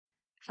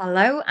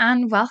Hello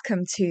and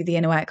welcome to the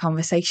Inner Work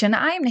Conversation.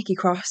 I am Nikki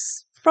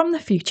Cross from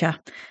the future.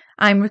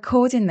 I'm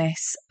recording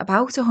this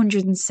about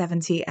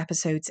 170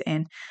 episodes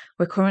in.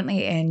 We're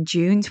currently in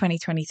June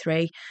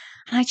 2023,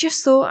 and I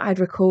just thought I'd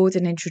record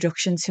an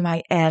introduction to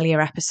my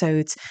earlier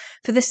episodes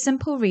for the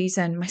simple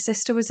reason my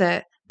sister was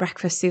at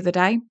breakfast the other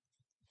day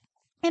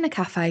in a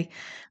cafe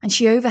and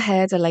she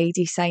overheard a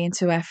lady saying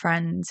to her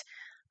friend,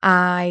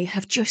 I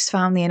have just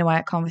found the Inner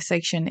Work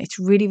Conversation. It's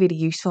really, really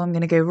useful. I'm going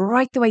to go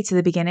right the way to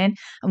the beginning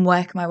and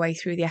work my way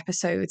through the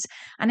episodes.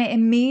 And it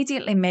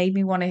immediately made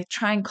me want to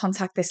try and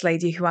contact this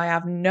lady who I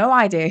have no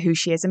idea who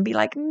she is and be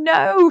like,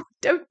 no,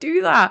 don't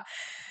do that.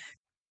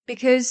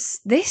 Because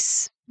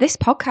this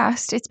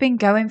podcast, it's been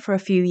going for a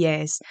few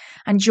years.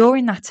 And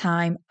during that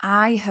time,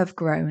 I have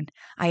grown.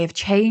 I have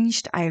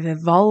changed. I have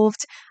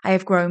evolved. I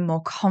have grown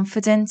more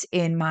confident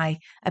in my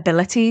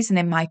abilities and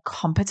in my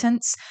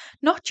competence,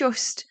 not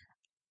just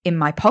in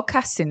my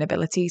podcasting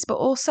abilities, but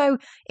also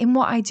in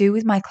what I do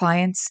with my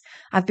clients.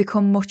 I've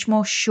become much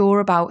more sure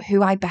about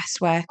who I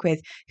best work with,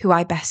 who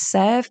I best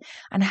serve,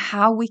 and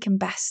how we can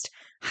best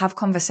have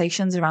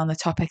conversations around the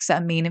topics that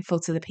are meaningful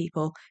to the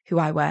people who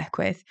I work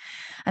with.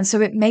 And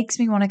so it makes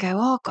me want to go,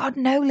 oh God,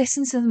 no,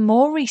 listen to the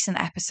more recent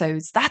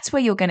episodes. That's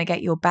where you're going to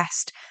get your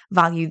best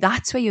value.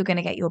 That's where you're going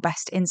to get your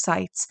best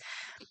insights.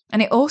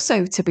 And it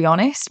also, to be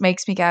honest,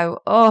 makes me go,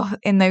 oh,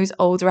 in those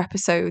older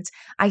episodes,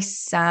 I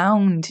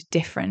sound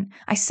different.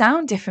 I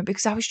sound different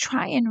because I was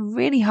trying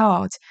really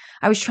hard.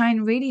 I was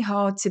trying really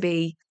hard to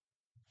be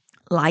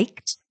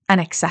liked and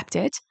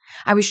accepted.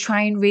 I was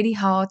trying really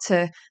hard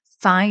to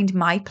find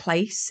my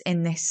place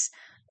in this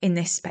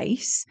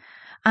space.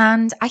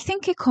 And I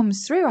think it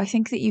comes through. I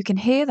think that you can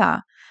hear that.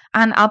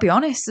 And I'll be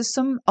honest, there's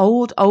some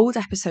old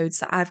episodes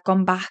that I've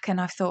gone back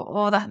and I've thought,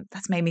 oh,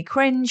 that's made me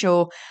cringe,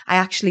 or I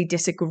actually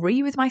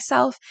disagree with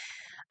myself.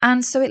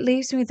 And so it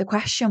leaves me with the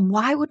question,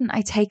 why wouldn't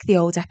I take the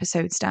old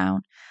episodes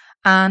down?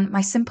 And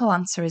my simple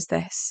answer is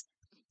this.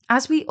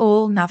 As we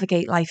all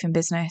navigate life and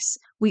business,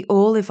 we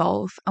all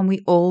evolve and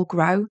we all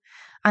grow.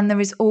 And there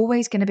is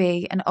always going to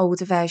be an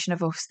older version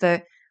of us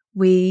that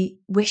we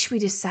wish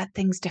we'd have said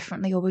things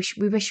differently, or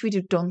we wish we'd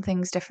have done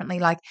things differently.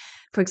 Like,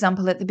 for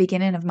example, at the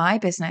beginning of my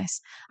business,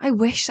 I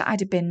wish that I'd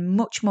have been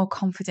much more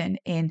confident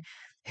in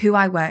who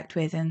I worked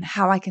with and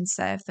how I can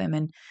serve them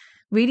and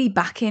really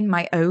back in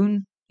my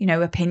own,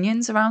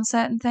 opinions around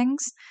certain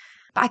things.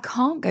 But I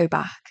can't go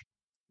back.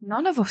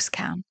 None of us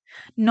can.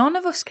 None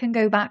of us can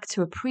go back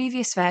to a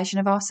previous version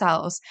of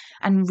ourselves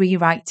and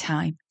rewrite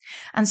time.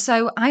 And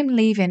so I'm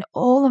leaving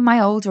all of my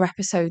older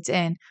episodes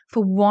in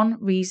for one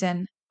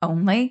reason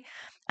only.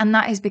 And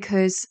that is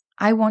because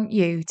I want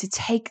you to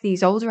take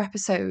these older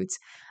episodes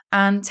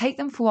and take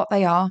them for what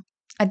they are,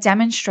 a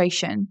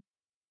demonstration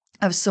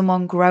of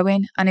someone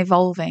growing and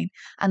evolving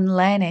and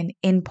learning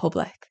in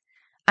public.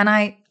 And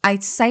I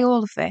say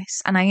all of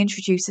this and I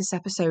introduce this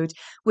episode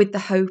with the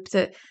hope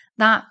that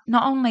not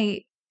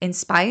only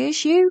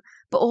inspires you,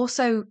 but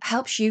also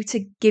helps you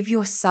to give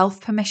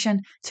yourself permission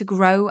to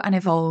grow and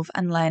evolve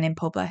and learn in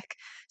public.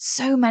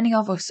 So many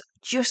of us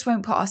just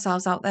won't put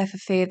ourselves out there for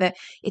fear that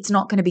it's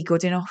not going to be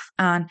good enough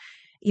and,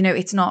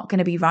 it's not going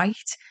to be right.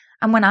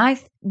 And when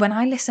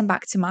I listen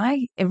back to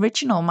my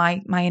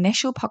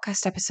initial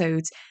podcast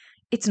episodes,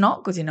 it's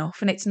not good enough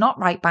and it's not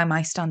right by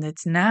my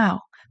standards now.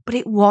 But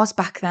it was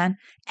back then.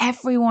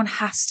 Everyone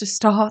has to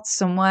start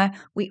somewhere.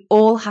 We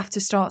all have to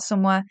start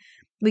somewhere.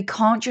 We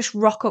can't just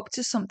rock up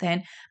to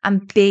something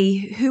and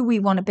be who we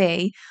want to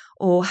be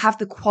or have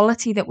the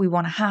quality that we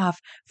want to have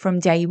from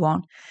day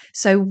one.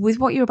 So with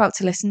what you're about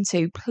to listen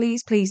to,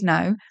 please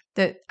know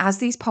that as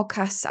these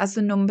podcasts, as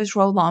the numbers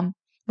roll on,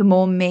 the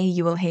more me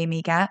you will hear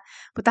me get.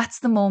 But that's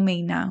the more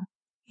me now.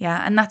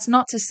 Yeah. And that's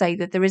not to say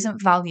that there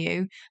isn't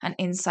value and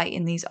insight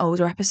in these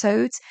older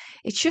episodes.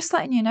 It's just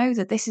letting you know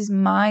that this is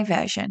my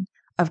version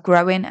of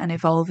growing and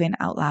evolving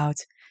out loud.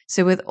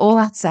 So with all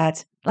that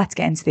said, let's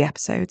get into the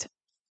episode.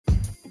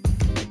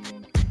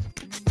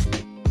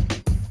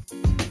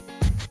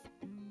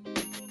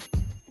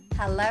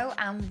 Hello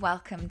and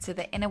welcome to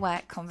the Inner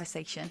Work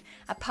Conversation,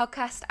 a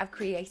podcast I've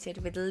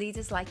created with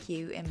leaders like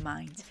you in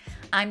mind.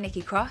 I'm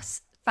Nikki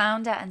Cross,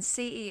 founder and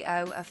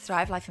CEO of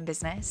Thrive Life and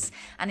Business,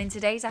 and in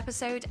today's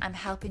episode I'm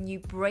helping you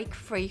break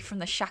free from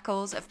the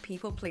shackles of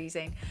people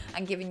pleasing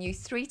and giving you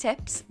 3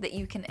 tips that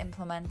you can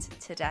implement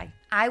today.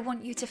 I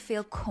want you to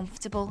feel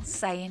comfortable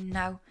saying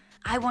no.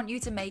 I want you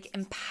to make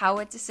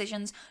empowered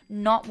decisions,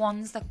 not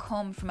ones that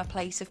come from a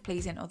place of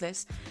pleasing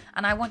others.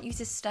 And I want you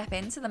to step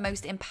into the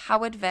most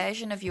empowered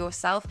version of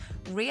yourself,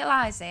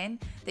 realizing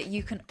that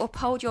you can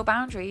uphold your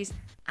boundaries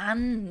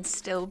and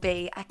still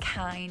be a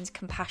kind,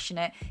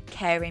 compassionate,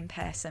 caring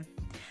person.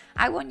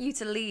 I want you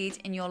to lead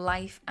in your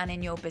life and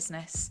in your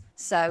business.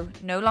 So,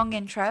 no long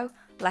intro,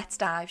 let's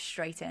dive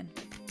straight in.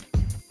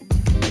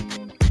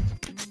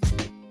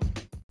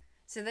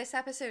 So this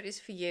episode is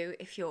for you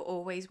if you're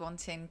always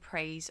wanting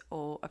praise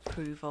or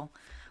approval,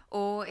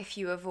 or if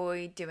you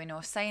avoid doing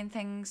or saying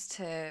things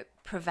to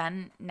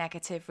prevent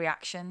negative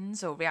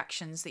reactions or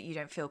reactions that you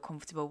don't feel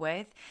comfortable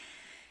with.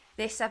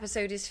 This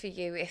episode is for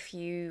you if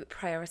you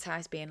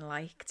prioritize being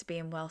liked,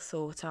 being well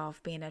thought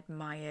of, being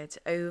admired,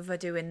 over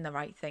doing the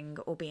right thing,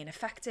 or being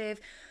effective,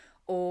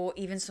 or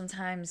even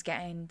sometimes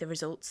getting the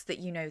results that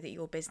you know that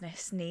your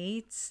business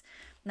needs.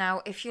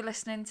 Now, if you're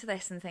listening to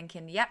this and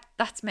thinking, yep,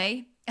 that's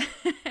me,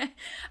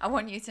 I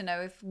want you to know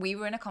if we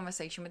were in a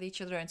conversation with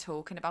each other and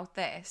talking about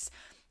this,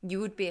 you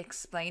would be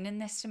explaining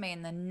this to me,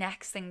 and the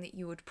next thing that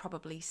you would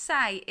probably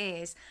say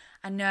is,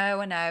 I know,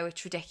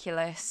 it's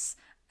ridiculous.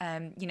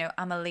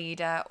 I'm a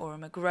leader or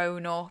I'm a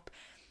grown up.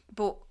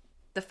 But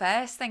the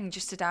first thing,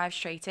 just to dive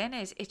straight in,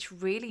 is it's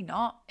really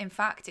not. In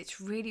fact, it's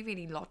really,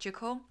 really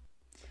logical.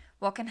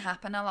 What can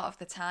happen a lot of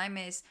the time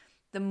is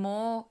the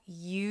more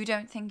you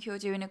don't think you're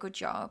doing a good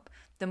job,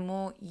 the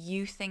more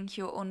you think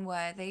you're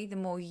unworthy, the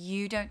more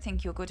you don't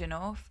think you're good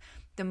enough,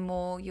 the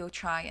more you'll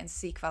try and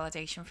seek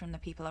validation from the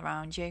people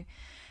around you.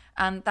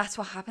 And that's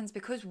what happens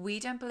because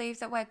we don't believe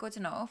that we're good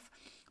enough.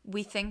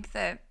 We think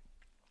that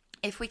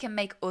if we can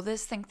make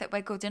others think that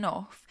we're good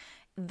enough,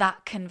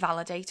 that can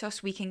validate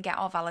us. We can get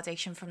our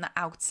validation from the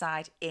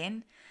outside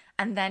in.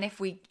 And then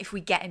if we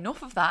get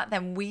enough of that,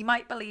 then we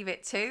might believe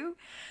it too.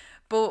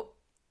 But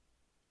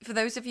for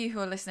those of you who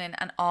are listening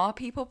and are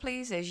people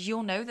pleasers,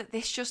 you'll know that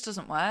this just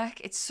doesn't work.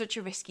 It's such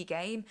a risky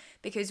game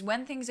because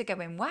when things are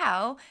going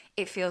well,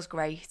 it feels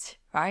great,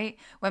 right?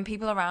 When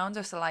people around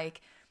us are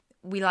like,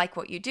 we like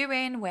what you're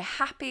doing, we're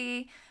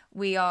happy,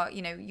 we are,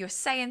 you're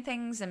saying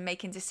things and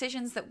making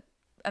decisions that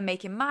are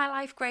making my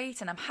life great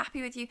and I'm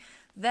happy with you.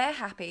 They're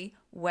happy,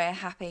 we're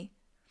happy.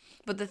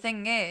 But the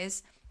thing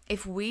is,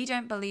 if we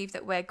don't believe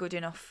that we're good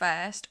enough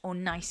first, or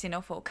nice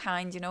enough, or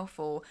kind enough,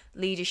 or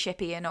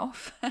leadershipy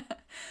enough,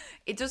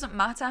 it doesn't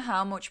matter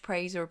how much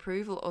praise or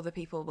approval other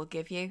people will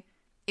give you.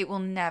 It will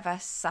never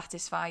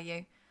satisfy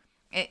you.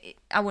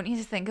 I want you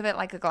to think of it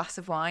like a glass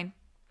of wine.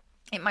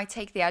 It might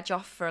take the edge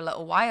off for a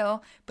little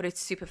while, but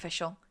it's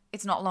superficial.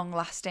 It's not long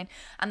lasting.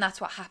 And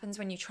that's what happens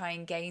when you try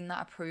and gain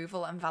that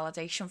approval and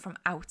validation from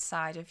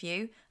outside of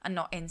you and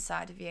not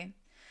inside of you.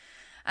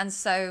 And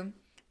so,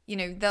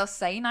 they'll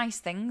say nice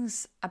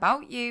things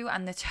about you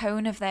and the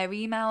tone of their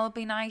email will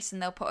be nice and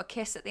they'll put a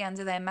kiss at the end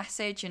of their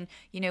message. And,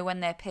 when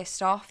they're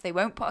pissed off, they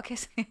won't put a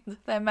kiss at the end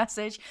of their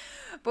message.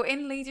 But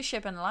in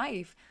leadership and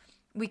life,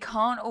 we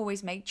can't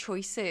always make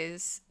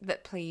choices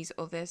that please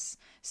others.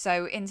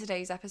 So in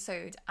today's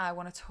episode, I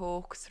want to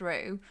talk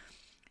through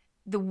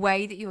the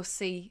way that you'll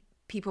see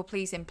people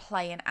pleasing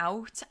playing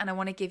out. And I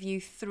want to give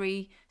you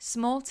 3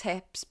 small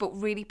tips, but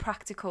really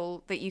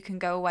practical, that you can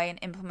go away and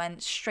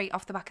implement straight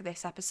off the back of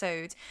this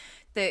episode,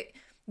 that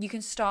you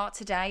can start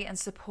today and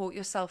support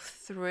yourself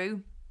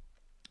through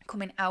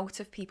coming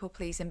out of people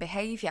pleasing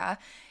behavior,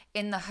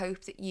 in the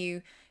hope that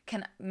you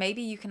can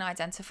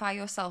identify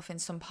yourself in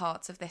some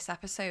parts of this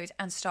episode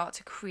and start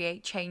to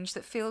create change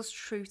that feels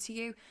true to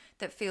you,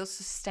 that feels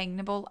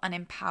sustainable and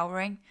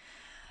empowering.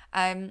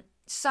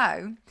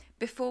 So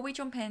before we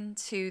jump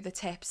into the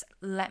tips,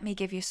 let me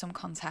give you some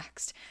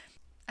context.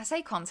 I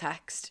say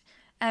context,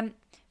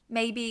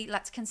 maybe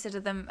let's consider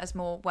them as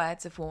more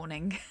words of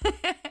warning.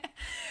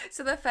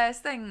 So the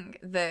first thing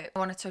that I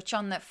want to touch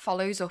on that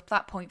follows up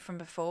that point from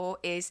before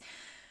is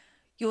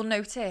you'll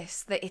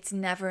notice that it's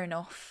never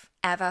enough,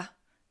 ever.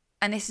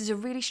 And this is a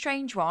really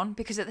strange one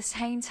because at the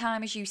same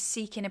time as you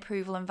seeking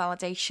approval and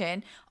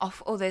validation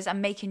of others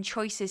and making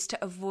choices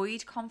to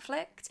avoid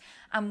conflict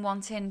and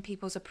wanting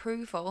people's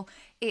approval,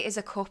 it is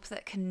a cup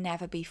that can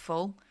never be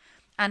full.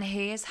 And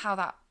here's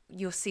how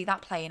you'll see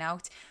that playing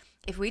out.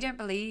 If we don't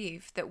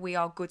believe that we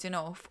are good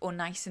enough or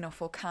nice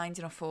enough or kind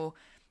enough or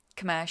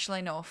commercial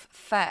enough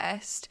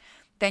first,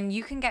 then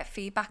you can get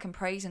feedback and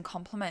praise and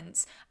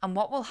compliments. And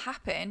what will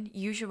happen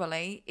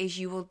usually is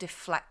you will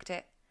deflect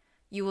it.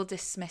 You will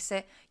dismiss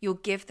it. You'll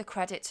give the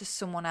credit to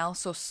someone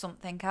else or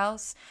something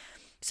else.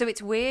 So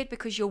it's weird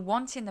because you're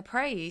wanting the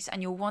praise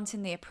and you're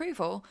wanting the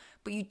approval,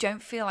 but you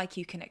don't feel like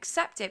you can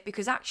accept it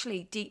because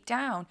actually deep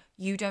down,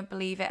 you don't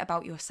believe it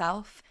about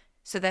yourself.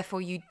 So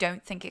therefore you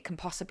don't think it can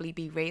possibly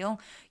be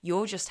real.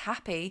 You're just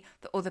happy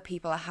that other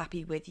people are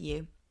happy with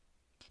you.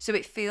 So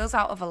it feels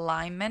out of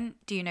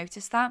alignment. Do you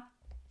notice that?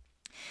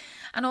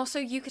 And also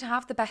you could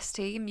have the best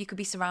team. You could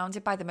be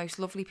surrounded by the most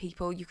lovely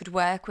people. You could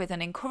work with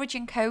an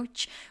encouraging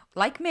coach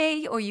like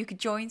me, or you could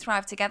join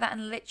Thrive Together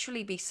and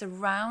literally be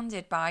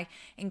surrounded by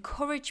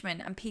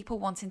encouragement and people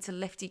wanting to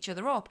lift each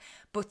other up.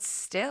 But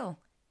still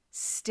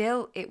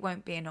it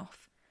won't be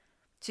enough.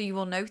 So you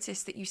will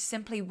notice that you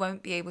simply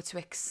won't be able to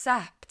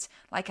accept,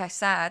 like I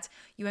said,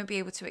 you won't be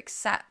able to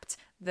accept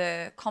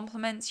the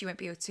compliments. You won't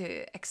be able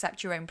to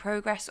accept your own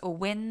progress or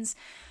wins.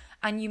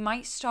 And you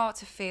might start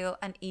to feel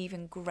an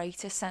even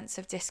greater sense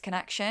of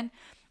disconnection.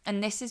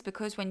 And this is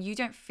because when you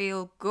don't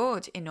feel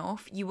good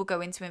enough, you will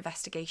go into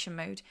investigation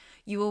mode.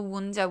 You will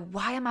wonder,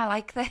 why am I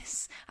like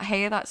this? I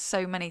hear that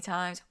so many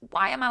times.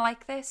 Why am I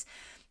like this?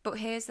 But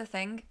here's the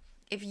thing.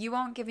 If you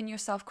aren't giving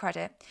yourself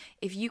credit,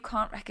 if you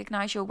can't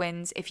recognize your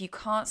wins, if you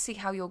can't see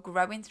how you're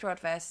growing through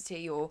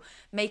adversity or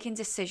making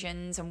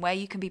decisions and where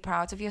you can be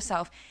proud of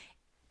yourself,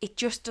 it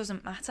just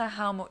doesn't matter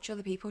how much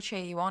other people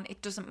cheer you on.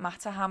 It doesn't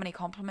matter how many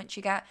compliments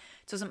you get.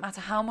 It doesn't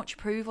matter how much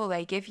approval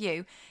they give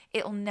you.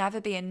 It'll never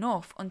be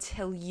enough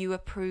until you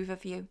approve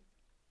of you.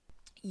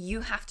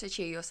 You have to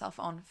cheer yourself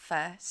on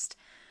first,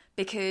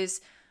 because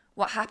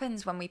what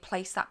happens when we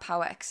place that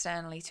power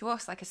externally to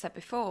us, like I said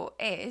before,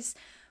 is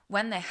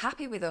when they're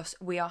happy with us,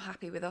 we are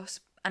happy with us,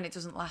 and it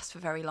doesn't last for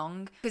very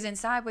long, because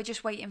inside we're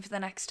just waiting for the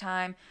next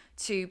time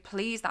to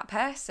please that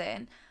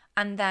person.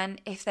 And then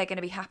if they're going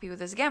to be happy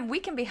with us again, we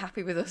can be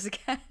happy with us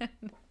again.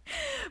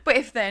 But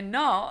if they're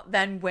not,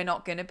 then we're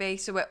not going to be.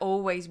 So we're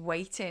always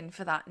waiting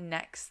for that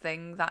next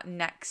thing, that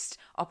next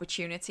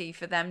opportunity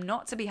for them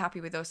not to be happy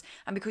with us.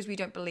 And because we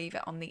don't believe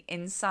it on the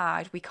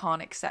inside, we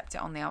can't accept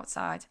it on the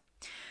outside.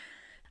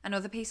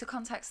 Another piece of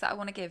context that I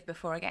want to give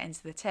before I get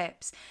into the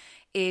tips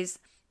is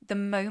the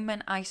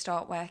moment I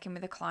start working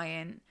with a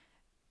client,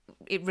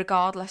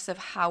 regardless of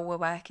how we're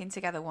working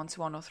together,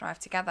 one-to-one or Thrive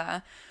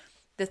Together,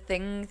 the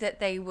thing that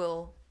they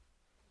will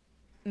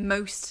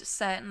most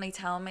certainly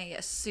tell me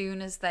as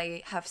soon as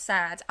they have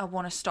said, I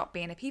want to stop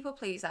being a people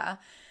pleaser,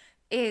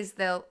 is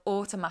they'll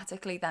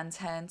automatically then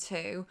turn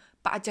to,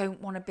 but I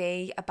don't want to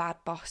be a bad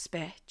boss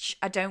bitch.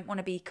 I don't want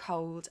to be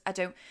cold.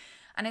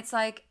 And it's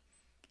like,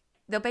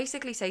 they'll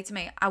basically say to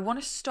me, I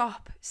want to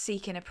stop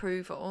seeking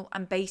approval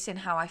and basing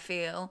how I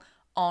feel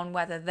on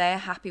whether they're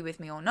happy with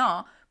me or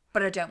not,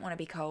 but I don't want to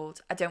be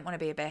cold. I don't want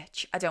to be a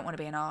bitch. I don't want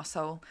to be an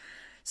arsehole.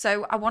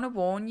 So I want to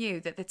warn you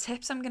that the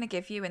tips I'm going to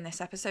give you in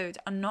this episode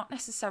are not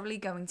necessarily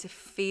going to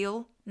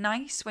feel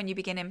nice when you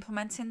begin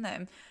implementing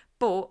them.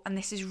 But, and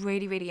this is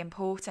really, really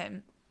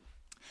important,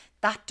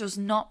 that does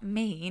not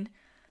mean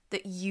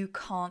that you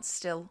can't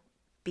still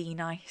be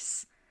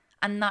nice.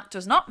 And that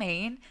does not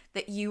mean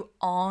that you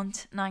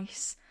aren't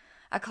nice.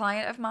 A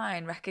client of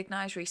mine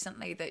recognized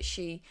recently that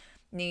she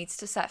needs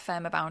to set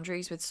firmer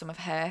boundaries with some of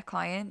her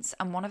clients.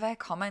 And one of her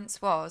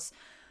comments was,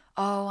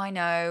 oh, I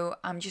know,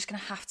 I'm just going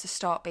to have to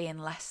start being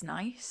less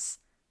nice.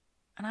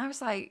 And I was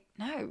like,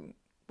 no,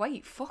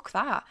 wait, fuck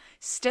that.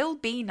 Still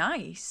be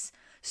nice.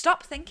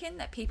 Stop thinking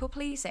that people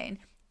pleasing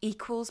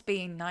equals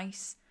being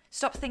nice.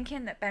 Stop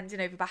thinking that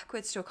bending over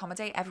backwards to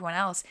accommodate everyone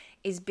else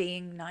is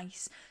being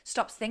nice.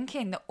 Stop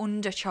thinking that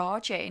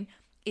undercharging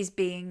is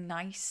being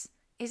nice.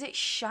 Is it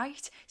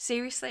shite?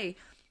 Seriously,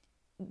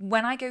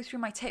 when I go through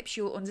my tips,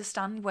 you'll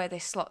understand where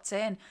this slots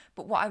in.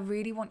 But what I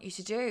really want you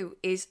to do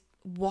is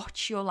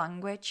watch your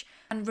language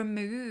and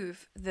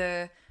remove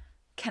the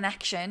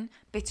connection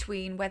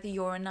between whether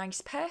you're a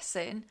nice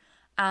person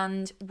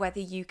and whether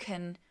you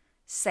can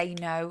say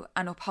no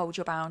and uphold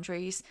your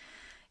boundaries.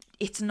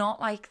 It's not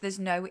like there's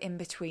no in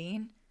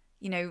between.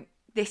 You know,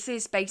 this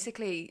is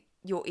basically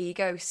your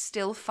ego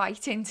still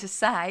fighting to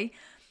say,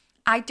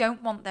 I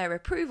don't want their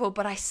approval,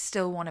 but I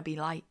still want to be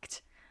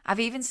liked. I've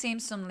even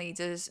seen some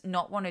leaders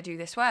not want to do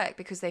this work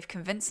because they've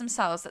convinced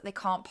themselves that they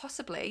can't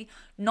possibly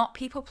not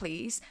people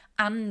please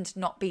and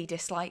not be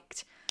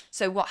disliked.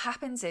 So what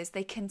happens is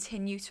they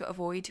continue to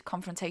avoid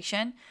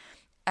confrontation.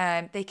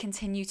 They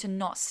continue to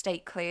not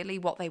state clearly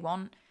what they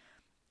want.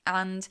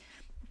 And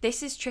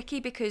this is tricky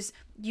because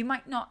you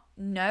might not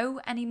know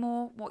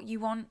anymore what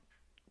you want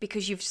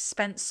because you've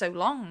spent so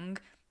long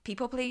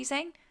people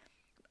pleasing.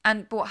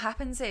 But what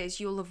happens is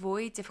you'll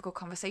avoid difficult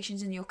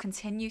conversations and you'll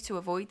continue to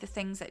avoid the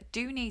things that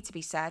do need to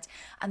be said.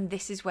 And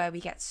this is where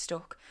we get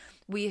stuck.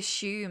 We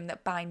assume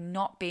that by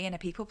not being a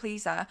people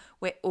pleaser,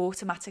 we're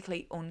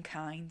automatically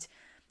unkind.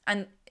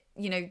 And,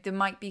 you know, there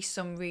might be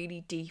some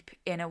really deep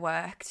inner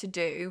work to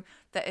do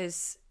that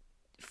has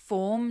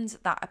formed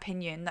that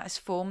opinion, that has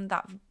formed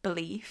that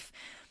belief,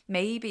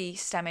 maybe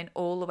stemming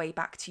all the way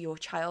back to your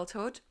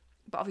childhood.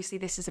 But obviously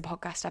this is a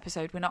podcast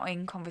episode. We're not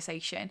in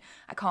conversation.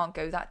 I can't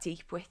go that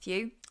deep with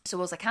you. So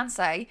all I can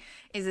say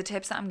is the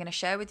tips that I'm going to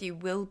share with you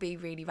will be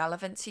really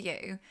relevant to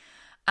you.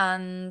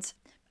 And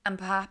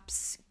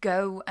perhaps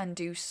go and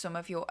do some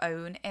of your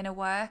own inner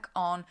work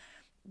on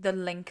the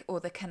link or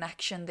the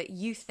connection that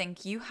you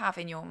think you have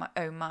in your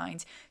own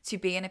mind to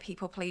being a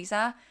people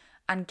pleaser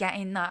and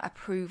getting that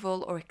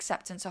approval or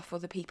acceptance of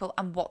other people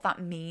and what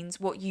that means,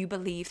 what you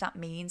believe that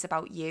means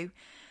about you.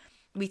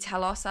 We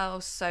tell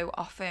ourselves so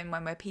often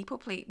when we're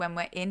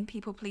in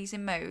people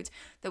pleasing mode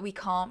that we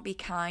can't be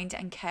kind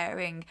and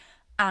caring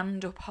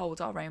and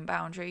uphold our own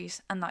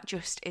boundaries, and that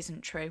just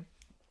isn't true.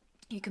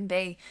 You can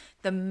be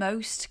the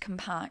most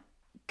kind,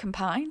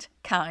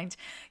 compassionate,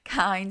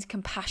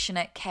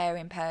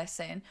 caring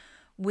person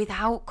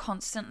without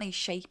constantly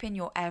shaping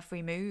your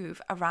every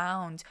move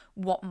around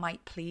what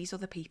might please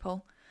other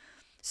people.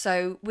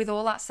 So with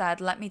all that said,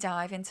 let me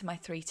dive into my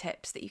 3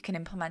 tips that you can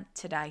implement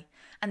today.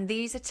 And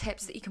these are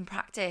tips that you can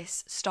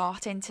practice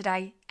starting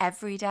today,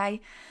 every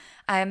day.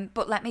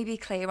 But let me be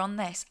clear on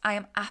this. I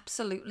am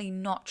absolutely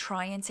not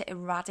trying to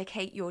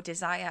eradicate your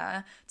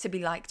desire to be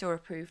liked or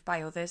approved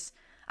by others.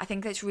 I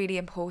think that's really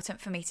important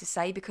for me to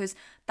say because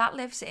that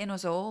lives in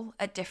us all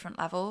at different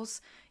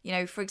levels. You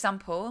know, for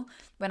example,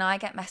 when I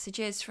get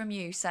messages from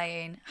you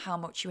saying how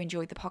much you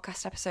enjoyed the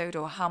podcast episode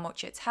or how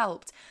much it's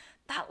helped,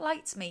 that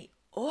lights me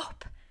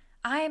up.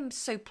 I am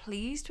so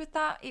pleased with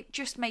that. It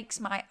just makes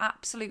my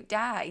absolute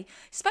day,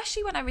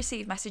 especially when I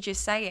receive messages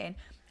saying,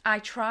 I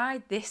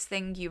tried this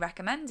thing you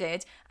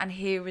recommended and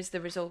here is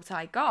the result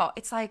I got.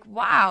 It's like,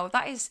 wow,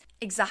 that is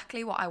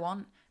exactly what I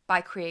want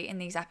by creating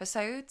these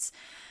episodes.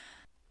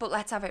 But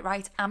let's have it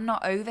right. I'm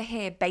not over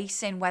here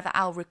basing whether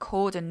I'll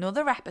record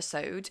another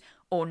episode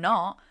or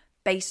not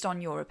based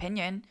on your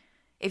opinion.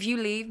 If you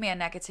leave me a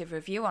negative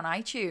review on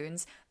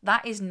iTunes,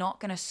 that is not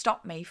going to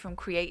stop me from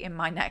creating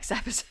my next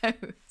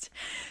episode.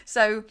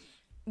 So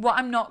what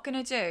I'm not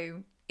going to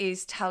do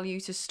is tell you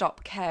to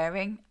stop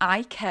caring.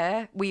 I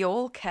care. We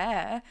all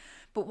care.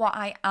 But what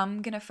I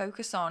am going to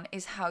focus on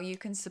is how you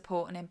can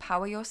support and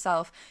empower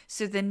yourself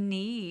so the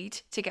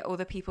need to get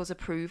other people's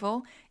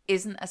approval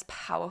isn't as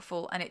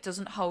powerful and it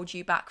doesn't hold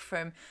you back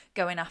from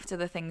going after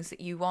the things that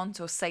you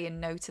want or saying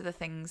no to the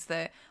things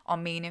that are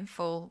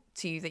meaningful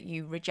to you that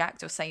you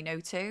reject or say no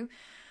to.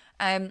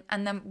 And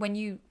then when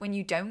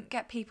you don't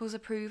get people's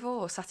approval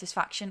or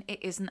satisfaction, it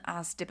isn't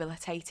as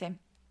debilitating.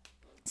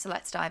 So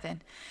let's dive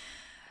in.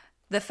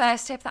 The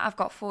first tip that I've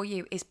got for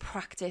you is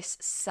practice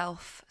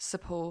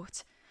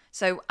self-support.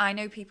 So I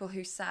know people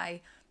who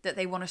say that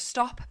they want to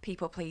stop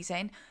people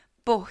pleasing,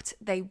 but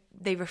they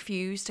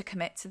refuse to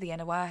commit to the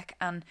inner work.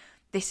 And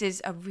this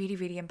is a really,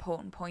 really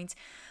important point.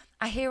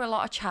 I hear a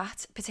lot of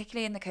chat,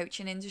 particularly in the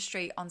coaching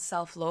industry, on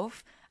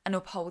self-love and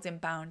upholding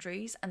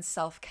boundaries and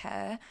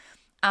self-care.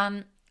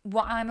 And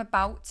what I'm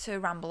about to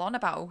ramble on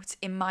about,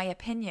 in my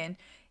opinion,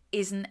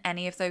 isn't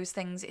any of those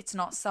things. It's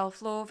not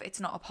self-love, it's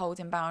not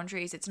upholding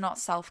boundaries, it's not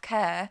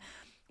self-care.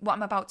 What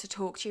I'm about to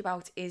talk to you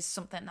about is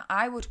something that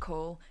I would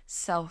call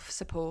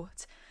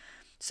self-support.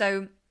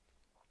 So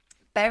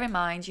bear in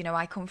mind,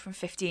 I come from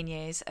 15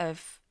 years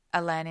of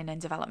a learning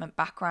and development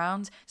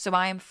background. So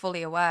I am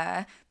fully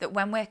aware that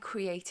when we're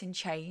creating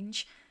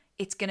change,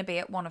 it's going to be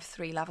at one of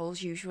three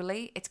levels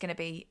usually. It's going to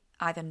be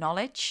either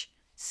knowledge,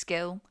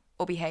 skill,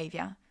 or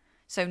behavior.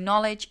 So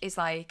knowledge is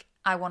like,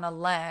 I want to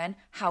learn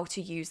how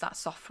to use that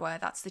software.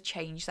 That's the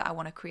change that I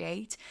want to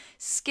create.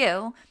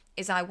 Skill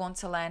is I want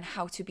to learn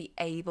how to be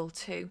able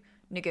to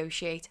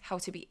negotiate, how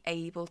to be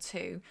able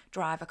to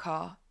drive a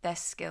car. Their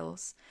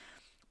skills.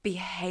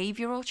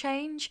 Behavioral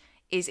change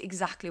is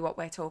exactly what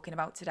we're talking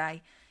about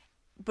today.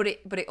 But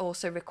it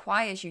also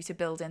requires you to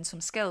build in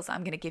some skills that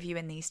I'm going to give you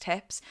in these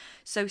tips.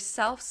 So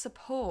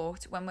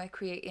self-support when we're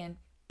creating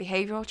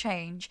behavioral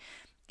change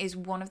is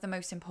one of the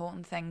most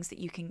important things that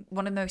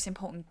one of the most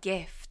important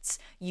gifts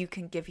you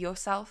can give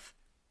yourself.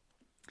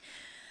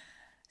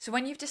 So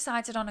when you've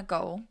decided on a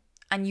goal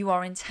and you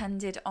are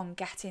intended on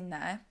getting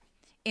there,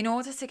 in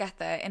order to get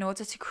there, in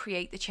order to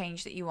create the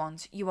change that you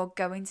want, you are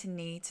going to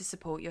need to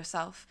support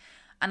yourself.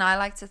 And I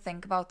like to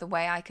think about the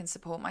way I can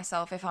support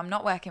myself if I'm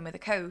not working with a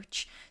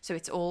coach. So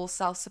it's all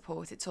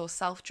self-support, it's all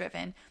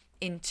self-driven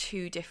in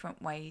two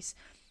different ways.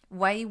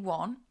 Way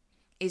one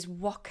is,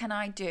 what can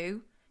I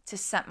do to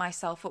set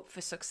myself up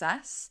for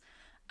success?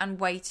 And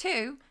way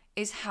two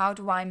is, how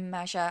do I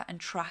measure and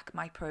track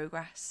my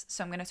progress?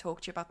 So I'm going to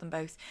talk to you about them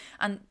both.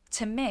 And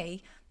to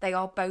me, they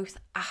are both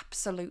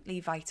absolutely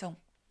vital.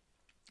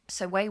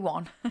 So way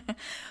one,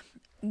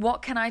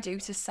 what can I do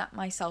to set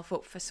myself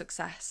up for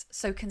success?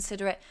 So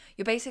consider it,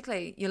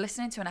 you're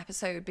listening to an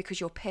episode because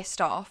you're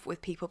pissed off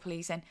with people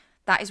pleasing.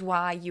 That is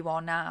why you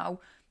are now,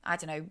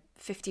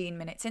 15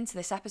 minutes into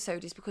this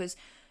episode, is because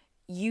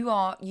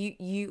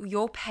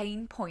your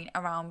pain point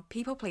around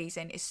people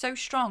pleasing is so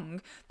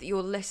strong that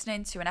you're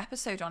listening to an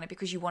episode on it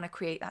because you want to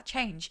create that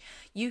change.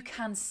 You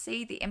can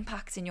see the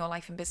impact in your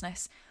life and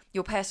business,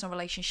 your personal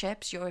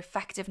relationships, your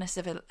effectiveness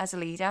as a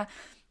leader,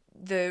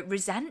 the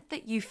resent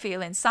that you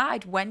feel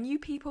inside when you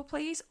people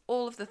please,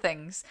 all of the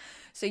things.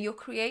 So you're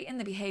creating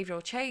the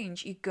behavioral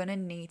change. You're going to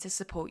need to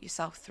support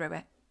yourself through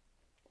it.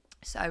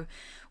 So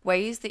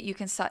ways that you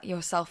can set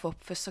yourself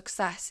up for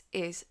success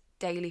is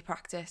daily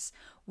practice.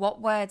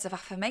 What words of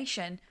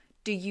affirmation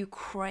do you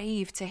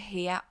crave to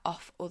hear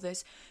off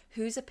others?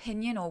 Whose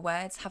opinion or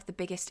words have the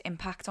biggest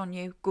impact on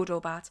you, good or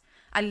bad?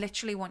 I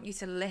literally want you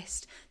to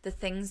list the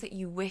things that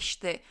you wish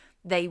that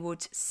they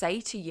would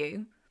say to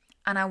you,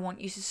 and I want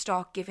you to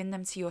start giving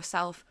them to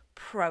yourself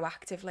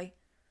proactively.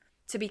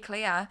 To be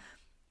clear,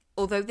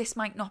 although this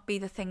might not be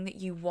the thing that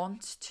you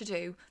want to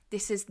do,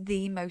 this is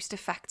the most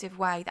effective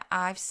way that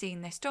I've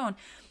seen this done.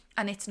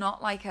 And it's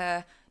not like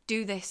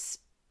do this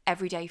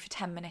every day for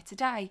 10 minutes a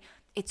day.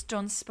 It's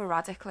done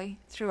sporadically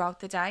throughout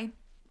the day.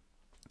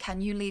 Can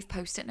you leave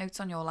post-it notes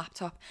on your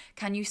laptop?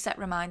 Can you set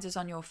reminders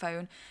on your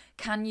phone?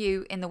 Can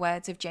you, in the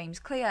words of James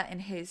Clear in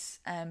his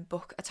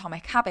book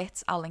Atomic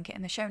Habits, I'll link it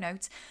in the show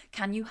notes,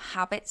 can you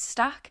habit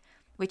stack,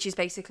 which is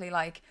basically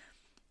like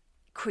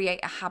create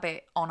a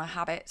habit on a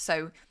habit.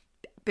 So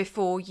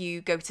before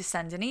you go to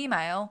send an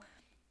email,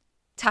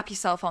 tap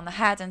yourself on the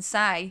head and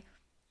say,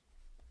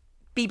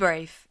 be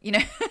brave,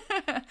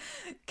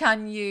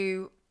 Can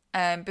you,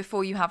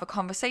 before you have a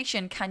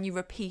conversation, can you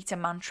repeat a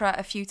mantra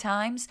a few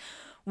times?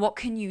 What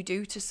can you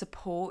do to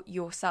support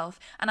yourself?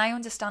 And I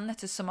understand that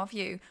to some of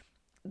you,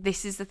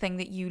 this is the thing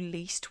that you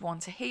least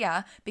want to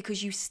hear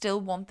because you still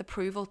want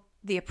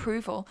the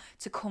approval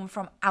to come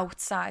from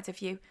outside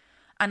of you.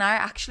 And I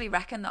actually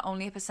reckon that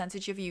only a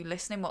percentage of you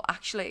listening will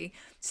actually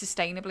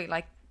sustainably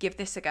like give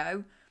this a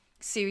go.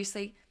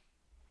 Seriously,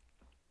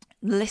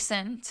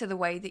 listen to the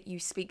way that you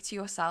speak to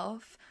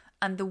yourself,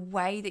 and the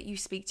way that you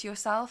speak to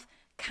yourself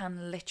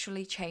can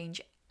literally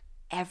change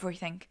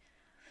everything.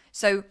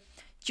 So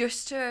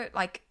just to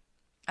like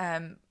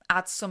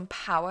add some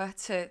power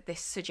to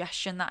this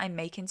suggestion that I'm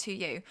making to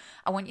you,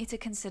 I want you to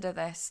consider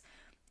this.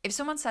 If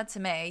someone said to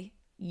me,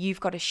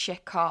 you've got a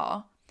shit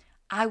car,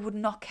 I would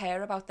not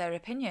care about their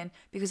opinion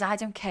because I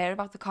don't care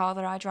about the car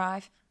that I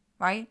drive,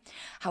 right?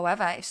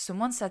 However, if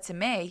someone said to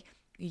me,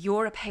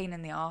 you're a pain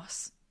in the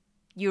arse,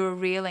 you're a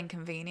real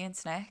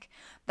inconvenience, Nick,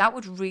 that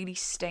would really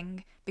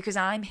sting because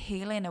I'm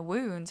healing a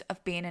wound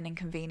of being an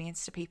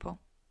inconvenience to people,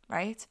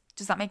 right?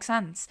 Does that make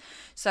sense?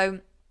 So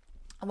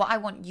what I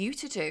want you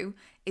to do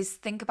is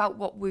think about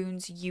what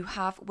wounds you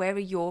have. Where are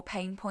your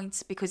pain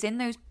points? Because in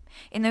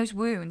those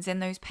wounds, in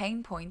those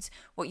pain points,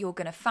 what you're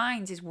going to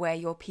find is where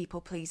your people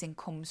pleasing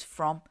comes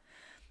from.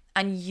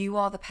 And you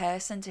are the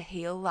person to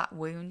heal that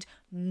wound,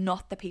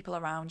 not the people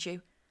around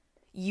you.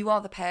 You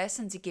are the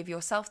person to give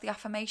yourself the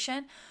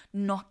affirmation,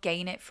 not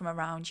gain it from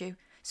around you.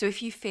 So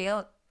if you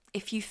fear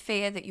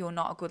that you're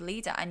not a good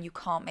leader and you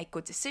can't make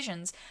good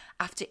decisions,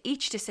 after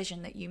each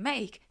decision that you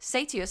make,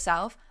 say to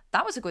yourself,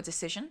 that was a good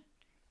decision.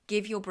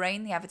 Give your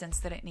brain the evidence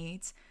that it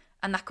needs.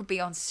 And that could be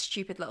on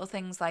stupid little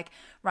things like,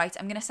 right,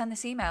 I'm going to send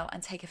this email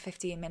and take a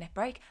 15-minute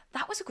break.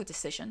 That was a good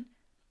decision.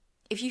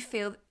 If you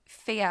feel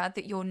fear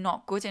that you're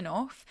not good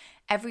enough,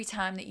 every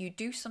time that you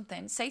do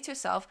something, say to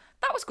yourself,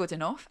 that was good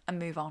enough, and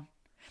move on.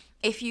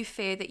 If you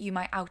fear that you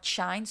might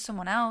outshine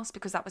someone else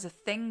because that was a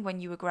thing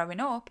when you were growing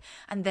up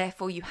and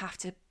therefore you have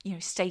to,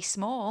 stay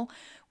small,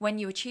 when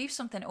you achieve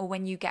something or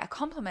when you get a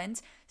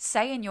compliment,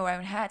 say in your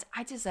own head,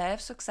 I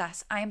deserve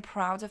success. I am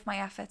proud of my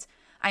effort.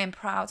 I am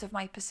proud of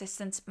my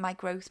persistence, my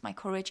growth, my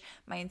courage,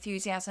 my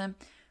enthusiasm.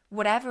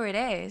 Whatever it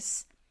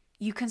is,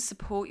 you can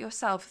support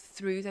yourself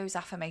through those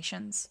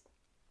affirmations.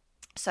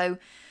 So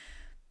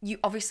you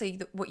obviously,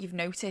 what you've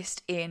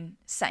noticed in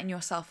setting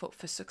yourself up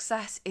for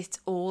success, it's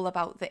all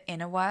about the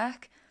inner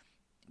work.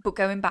 But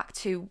going back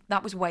to,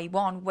 that was way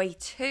one. Way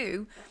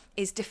two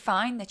is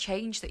define the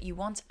change that you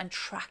want and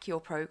track your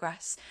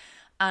progress.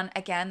 And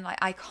again,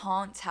 I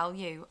can't tell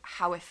you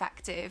how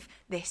effective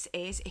this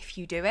is if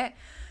you do it.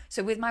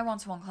 So with my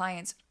one-to-one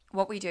clients,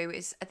 what we do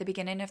is at the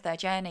beginning of their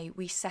journey,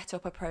 we set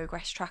up a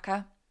progress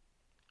tracker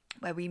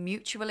where we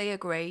mutually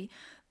agree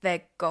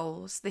their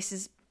goals. This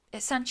is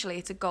essentially,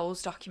 it's a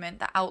goals document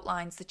that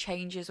outlines the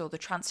changes or the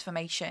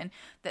transformation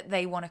that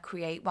they want to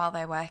create while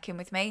they're working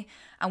with me.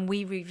 And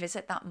we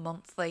revisit that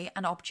monthly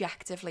and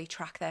objectively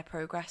track their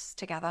progress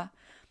together.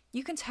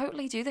 You can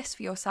totally do this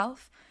for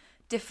yourself.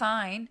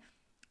 Define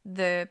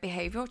the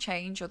behavioral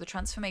change or the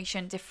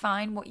transformation,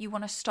 define what you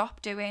want to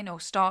stop doing or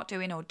start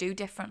doing or do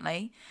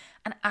differently,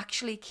 and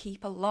actually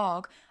keep a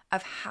log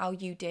of how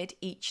you did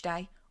each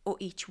day or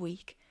each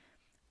week.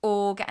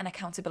 Or get an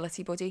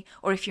accountability buddy,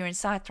 or if you're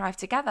inside Thrive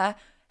Together,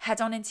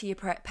 head on into your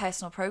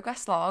personal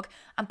progress log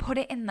and put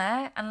it in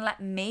there and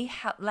let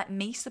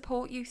me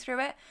support you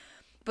through it.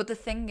 But the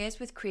thing is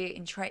with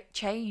creating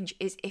change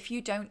is if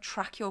you don't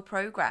track your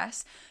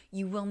progress,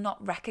 you will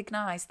not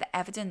recognize the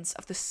evidence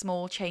of the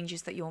small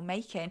changes that you're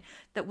making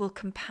that will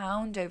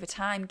compound over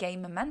time,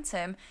 gain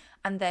momentum,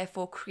 and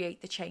therefore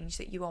create the change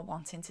that you are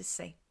wanting to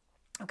see.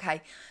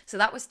 Okay, so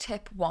that was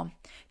tip one.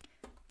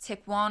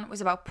 Tip one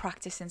was about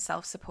practicing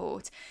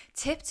self-support.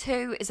 Tip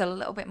two is a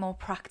little bit more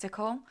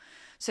practical.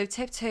 So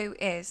tip two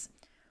is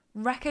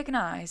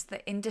recognize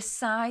that in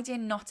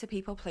deciding not to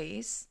people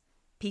please,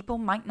 people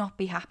might not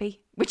be happy,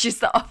 which is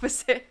the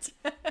opposite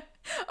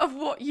of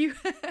what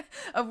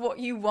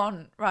you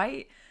want,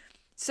 right?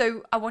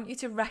 So I want you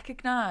to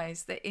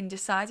recognize that in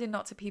deciding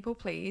not to people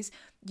please,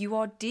 you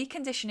are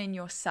deconditioning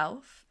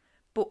yourself,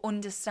 but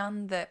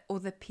understand that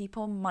other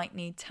people might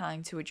need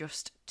time to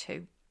adjust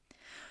too.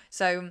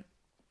 So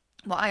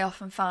what I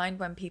often find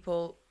when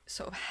people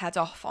sort of head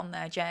off on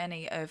their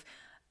journey of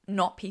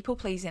not people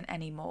pleasing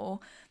anymore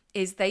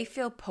is they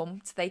feel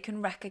pumped, they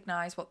can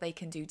recognize what they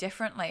can do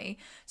differently.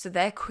 So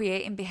they're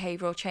creating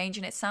behavioral change,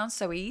 and it sounds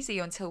so easy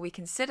until we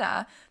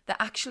consider that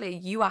actually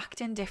you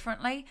acting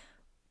differently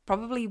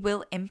probably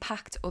will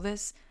impact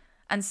others.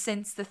 And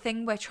since the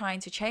thing we're trying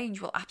to change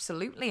will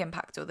absolutely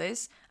impact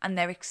others and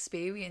their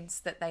experience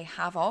that they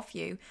have of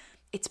you,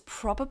 it's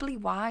probably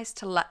wise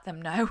to let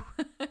them know.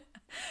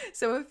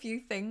 So a few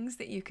things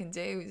that you can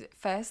do.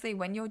 Firstly,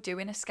 when you're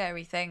doing a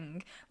scary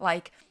thing,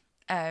 like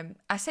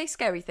I say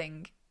scary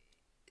thing,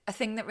 a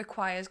thing that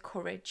requires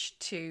courage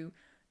to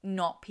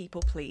not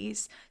people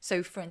please.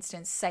 So for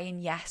instance, saying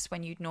yes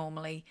when you'd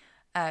normally,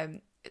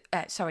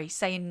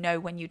 saying no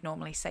when you'd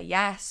normally say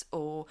yes,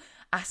 or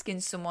asking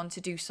someone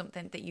to do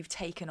something that you've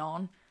taken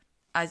on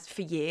as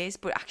for years,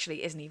 but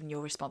actually isn't even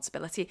your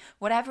responsibility.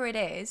 Whatever it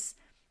is,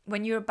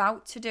 when you're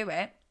about to do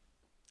it,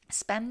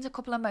 spend a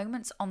couple of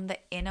moments on the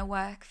inner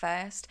work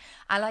first.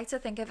 I like to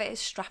think of it as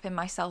strapping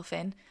myself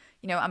in.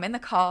 I'm in the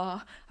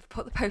car, I've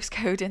put the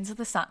postcode into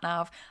the sat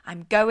nav.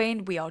 I'm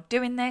going, we are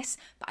doing this,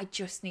 but I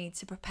just need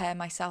to prepare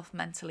myself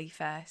mentally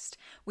first.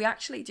 We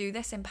actually do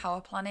this in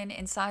power planning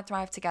inside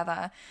Thrive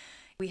Together.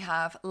 We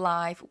have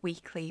live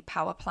weekly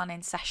power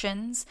planning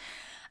sessions,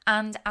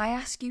 and I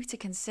ask you to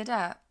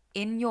consider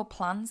in your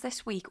plans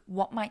this week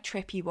what might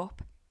trip you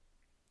up.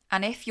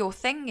 And if your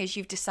thing is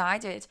you've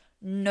decided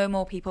no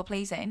more people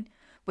pleasing,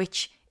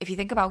 which if you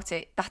think about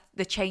it, that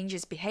the change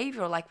is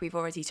behavioural like we've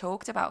already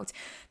talked about,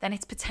 then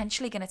it's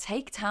potentially going to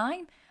take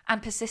time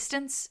and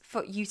persistence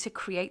for you to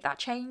create that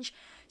change.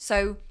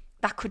 So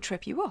that could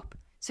trip you up.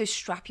 So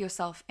strap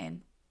yourself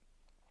in.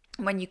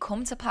 When you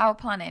come to power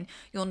planning,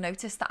 you'll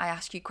notice that I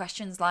ask you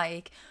questions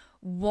like,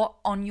 what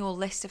on your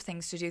list of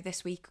things to do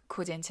this week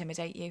could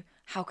intimidate you?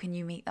 How can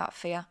you meet that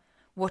fear?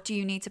 What do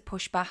you need to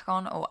push back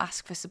on or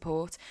ask for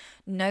support?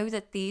 Know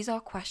that these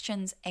are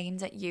questions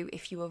aimed at you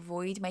if you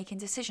avoid making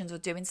decisions or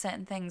doing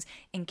certain things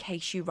in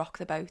case you rock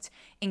the boat,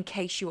 in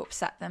case you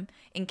upset them,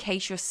 in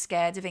case you're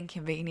scared of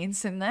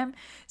inconveniencing them.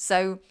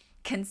 So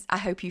I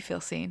hope you feel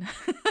seen.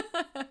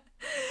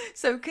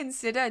 So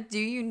consider, do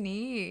you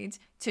need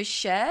to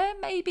share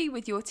maybe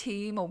with your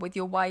team or with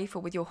your wife or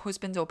with your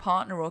husband or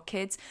partner or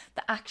kids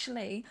that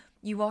actually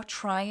you are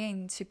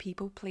trying to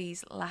people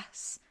please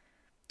less?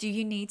 Do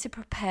you need to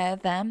prepare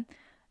them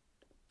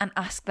and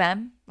ask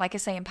them, like I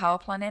say in power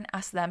planning,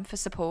 ask them for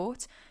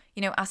support?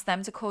 Ask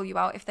them to call you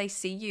out if they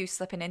see you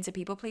slipping into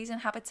people pleasing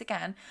habits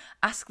again.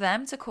 Ask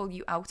them to call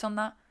you out on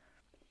that.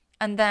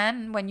 And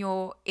then when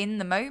you're in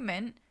the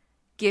moment,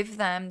 give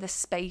them the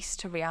space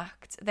to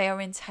react. They are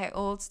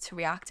entitled to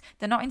react.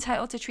 They're not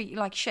entitled to treat you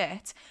like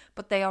shit,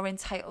 but they are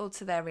entitled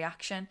to their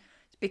reaction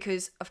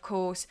because, of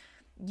course,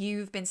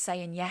 you've been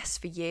saying yes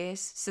for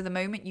years. So the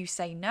moment you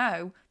say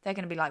no, they're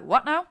going to be like,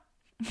 what now?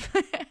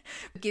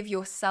 Give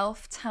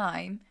yourself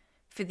time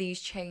for these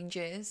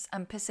changes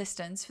and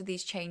persistence for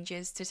these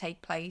changes to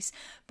take place,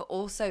 but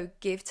also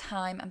give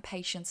time and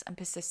patience and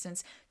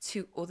persistence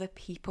to other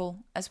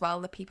people as well,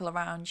 the people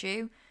around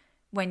you,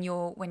 when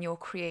you're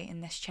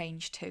creating this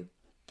change too.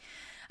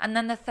 And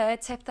then the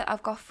third tip that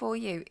I've got for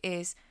you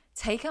is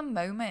take a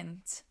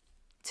moment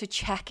to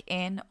check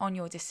in on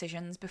your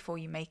decisions before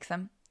you make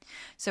them.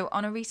 So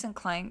on a recent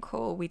client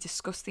call, we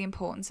discussed the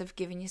importance of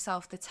giving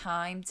yourself the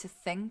time to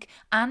think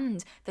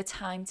and the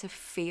time to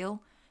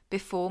feel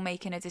before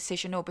making a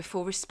decision or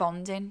before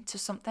responding to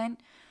something.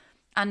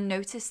 And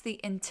notice the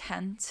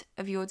intent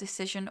of your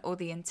decision or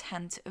the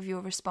intent of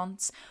your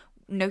response.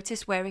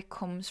 Notice where it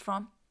comes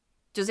from.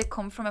 Does it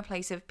come from a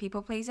place of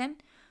people pleasing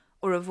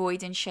or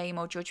avoiding shame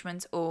or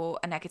judgment or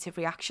a negative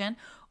reaction?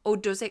 Or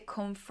does it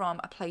come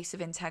from a place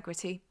of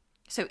integrity?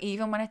 So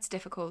even when it's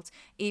difficult,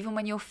 even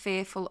when you're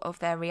fearful of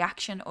their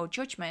reaction or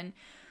judgment,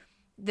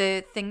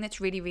 the thing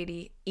that's really,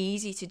 really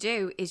easy to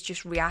do is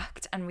just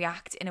react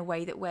in a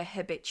way that we're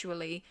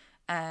habitually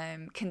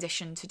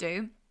conditioned to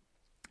do.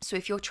 So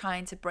if you're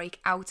trying to break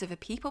out of a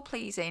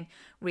people-pleasing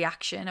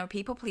reaction or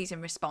people-pleasing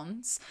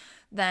response,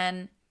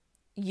 then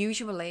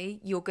usually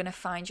you're going to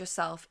find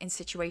yourself in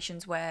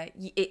situations where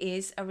it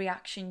is a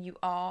reaction. You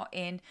are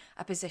in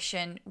a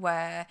position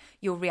where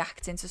you're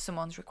reacting to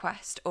someone's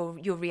request, or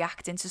you're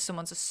reacting to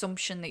someone's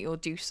assumption that you'll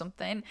do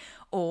something,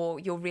 or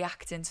you're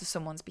reacting to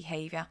someone's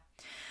behavior.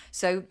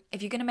 So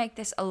if you're going to make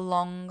this a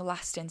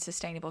long-lasting,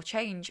 sustainable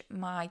change,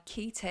 my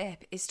key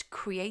tip is to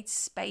create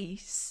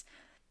space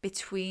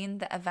between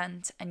the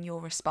event and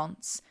your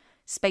response.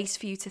 Space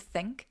for you to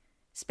think,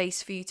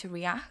 space for you to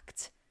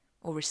react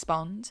or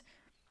respond,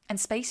 and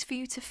space for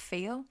you to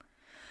feel.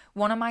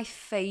 One of my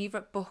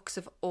favourite books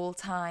of all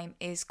time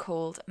is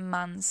called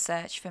Man's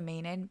Search for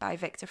Meaning by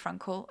Viktor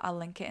Frankl. I'll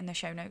link it in the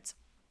show notes.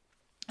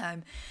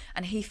 And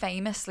he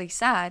famously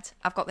said,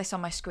 I've got this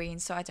on my screen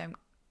so I don't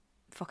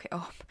fuck it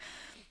up.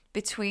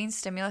 Between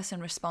stimulus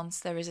and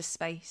response, there is a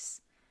space.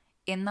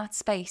 In that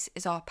space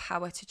is our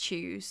power to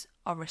choose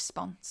our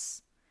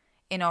response.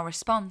 In our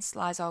response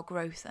lies our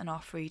growth and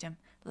our freedom.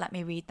 Let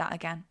me read that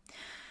again.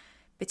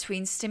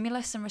 Between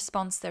stimulus and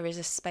response, there is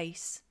a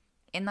space.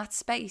 In that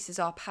space is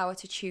our power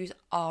to choose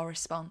our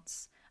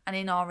response. And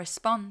in our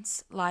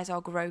response lies our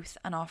growth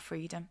and our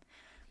freedom.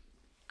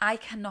 I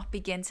cannot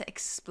begin to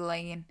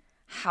explain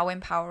how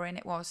empowering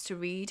it was to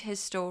read his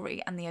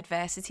story and the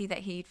adversity that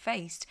he'd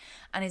faced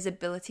and his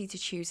ability to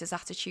choose his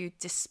attitude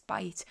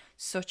despite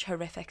such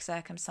horrific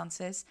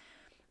circumstances.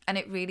 And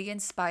it really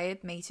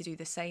inspired me to do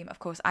the same. Of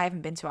course, I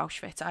haven't been to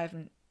Auschwitz. I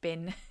haven't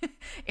been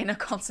in a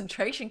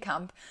concentration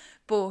camp,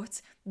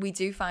 but we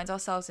do find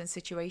ourselves in a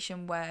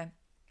situation where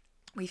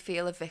we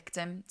feel a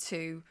victim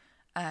to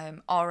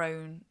our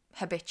own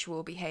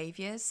habitual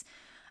behaviours.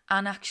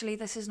 And actually,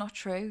 this is not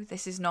true.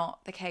 This is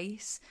not the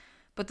case.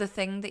 But the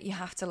thing that you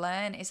have to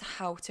learn is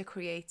how to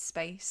create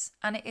space.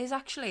 And it is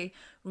actually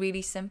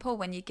really simple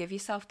when you give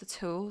yourself the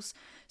tools.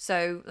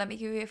 So let me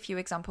give you a few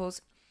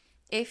examples.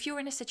 If you're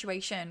in a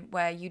situation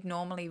where you'd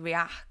normally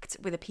react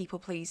with a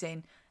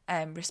people-pleasing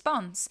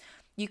response,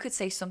 you could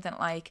say something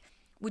like,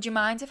 would you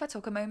mind if I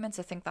took a moment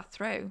to think that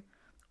through?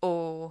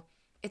 Or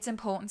it's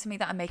important to me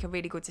that I make a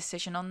really good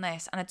decision on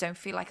this, and I don't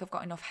feel like I've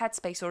got enough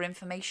headspace or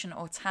information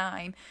or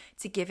time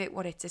to give it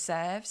what it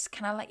deserves.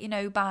 Can I let you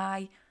know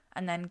by,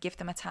 and then give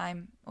them a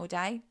time or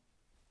day?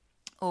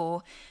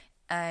 Or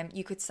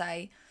you could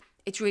say,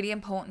 it's really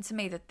important to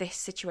me that this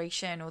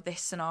situation or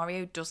this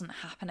scenario doesn't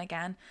happen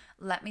again.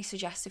 Let me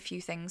suggest a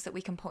few things that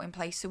we can put in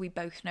place so we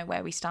both know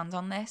where we stand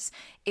on this.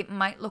 It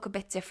might look a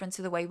bit different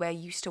to the way we're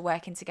used to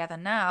working together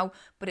now,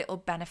 but it'll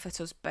benefit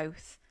us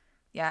both.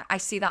 Yeah, I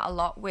see that a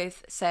lot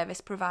with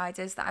service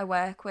providers that I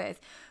work with,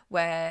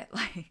 where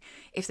like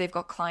if they've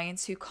got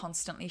clients who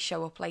constantly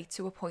show up late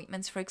to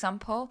appointments, for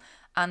example,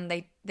 and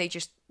they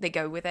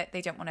go with it.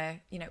 They don't want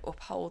to,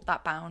 uphold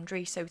that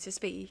boundary, so to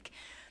speak.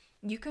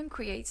 You can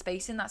create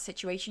space in that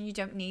situation. You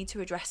don't need to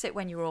address it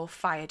when you're all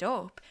fired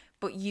up,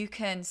 but you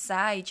can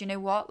say, do you know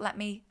what? Let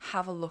me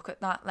have a look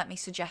at that. Let me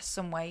suggest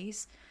some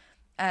ways.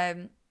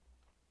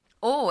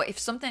 Or if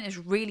something has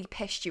really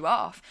pissed you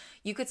off,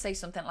 you could say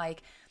something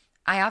like,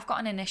 I have got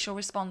an initial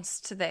response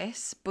to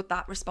this, but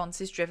that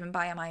response is driven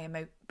by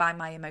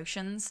my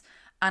emotions.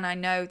 And I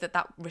know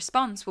that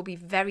response will be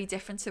very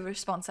different to the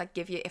response I'd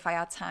give you if I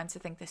had time to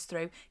think this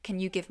through. Can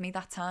you give me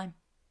that time?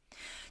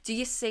 Do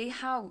you see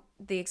how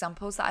the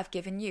examples that I've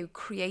given you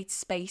create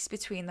space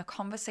between the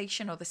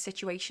conversation or the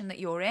situation that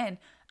you're in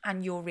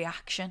and your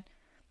reaction?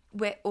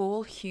 We're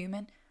all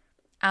human.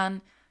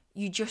 And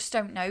you just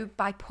don't know,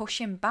 by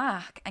pushing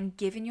back and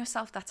giving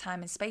yourself that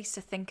time and space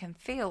to think and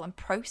feel and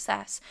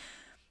process,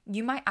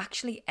 you might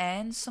actually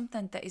earn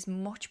something that is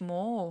much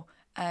more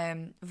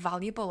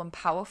valuable and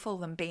powerful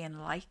than being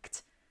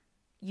liked.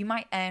 You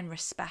might earn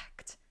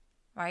respect,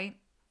 right?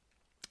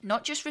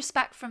 Not just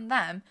respect from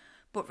them,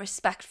 but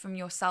respect from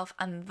yourself.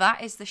 And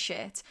that is the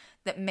shit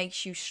that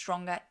makes you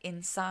stronger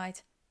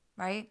inside,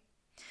 right?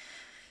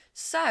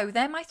 So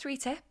they're my 3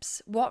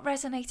 tips. What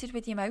resonated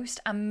with you most?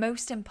 And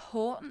most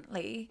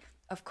importantly,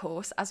 of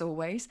course, as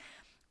always,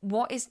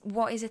 what is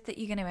it that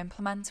you're going to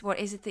implement? What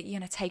is it that you're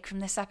going to take from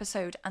this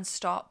episode and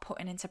start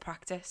putting into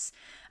practice?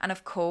 And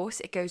of course,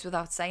 it goes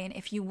without saying,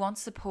 if you want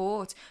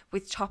support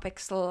with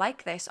topics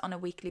like this on a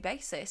weekly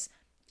basis,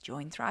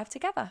 join Thrive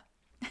Together.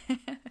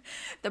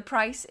 The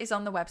price is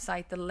on the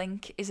website. The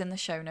link is in the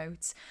show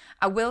notes.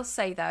 I will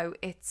say though,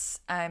 it's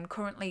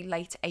currently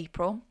late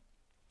April.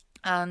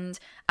 And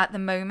at the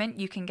moment,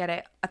 you can get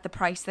it at the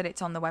price that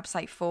it's on the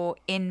website for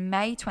in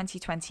May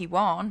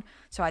 2021.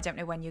 So I don't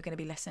know when you're going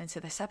to be listening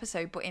to this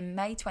episode, but in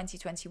May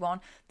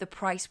 2021, the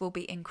price will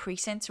be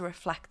increasing to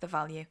reflect the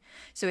value.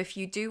 So if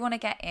you do want to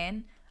get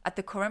in at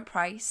the current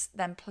price,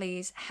 then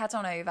please head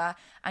on over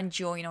and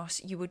join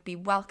us. You would be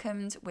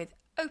welcomed with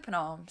open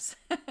arms.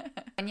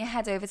 When you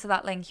head over to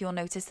that link, you'll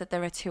notice that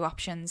there are 2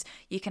 options.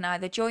 You can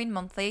either join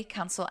monthly,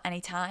 cancel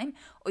anytime,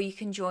 or you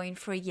can join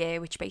for a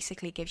year, which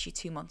basically gives you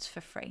 2 months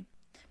for free.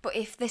 But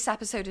if this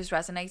episode has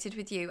resonated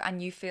with you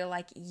and you feel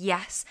like,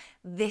 yes,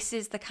 this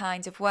is the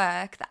kind of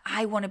work that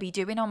I want to be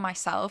doing on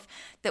myself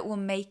that will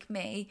make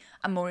me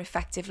a more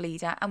effective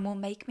leader and will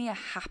make me a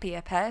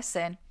happier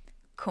person,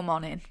 come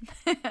on in.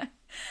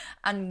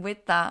 And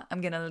with that,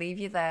 I'm going to leave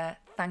you there.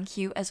 Thank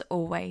you as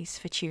always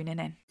for tuning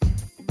in.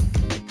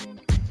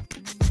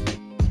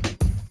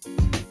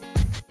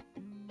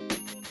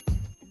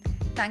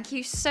 Thank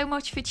you so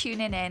much for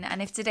tuning in, and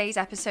if today's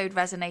episode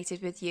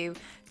resonated with you,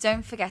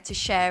 don't forget to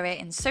share it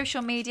in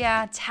social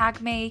media,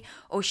 tag me,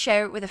 or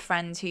share it with a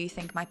friend who you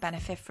think might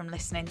benefit from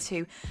listening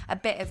to a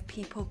bit of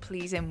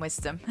people-pleasing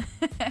wisdom.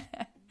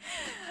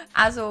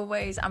 As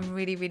always, I'm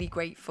really, really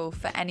grateful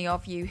for any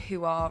of you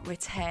who are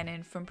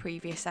returning from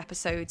previous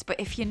episodes, but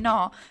if you're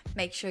not,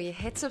 make sure you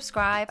hit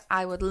subscribe.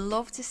 I would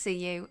love to see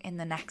you in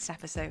the next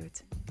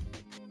episode.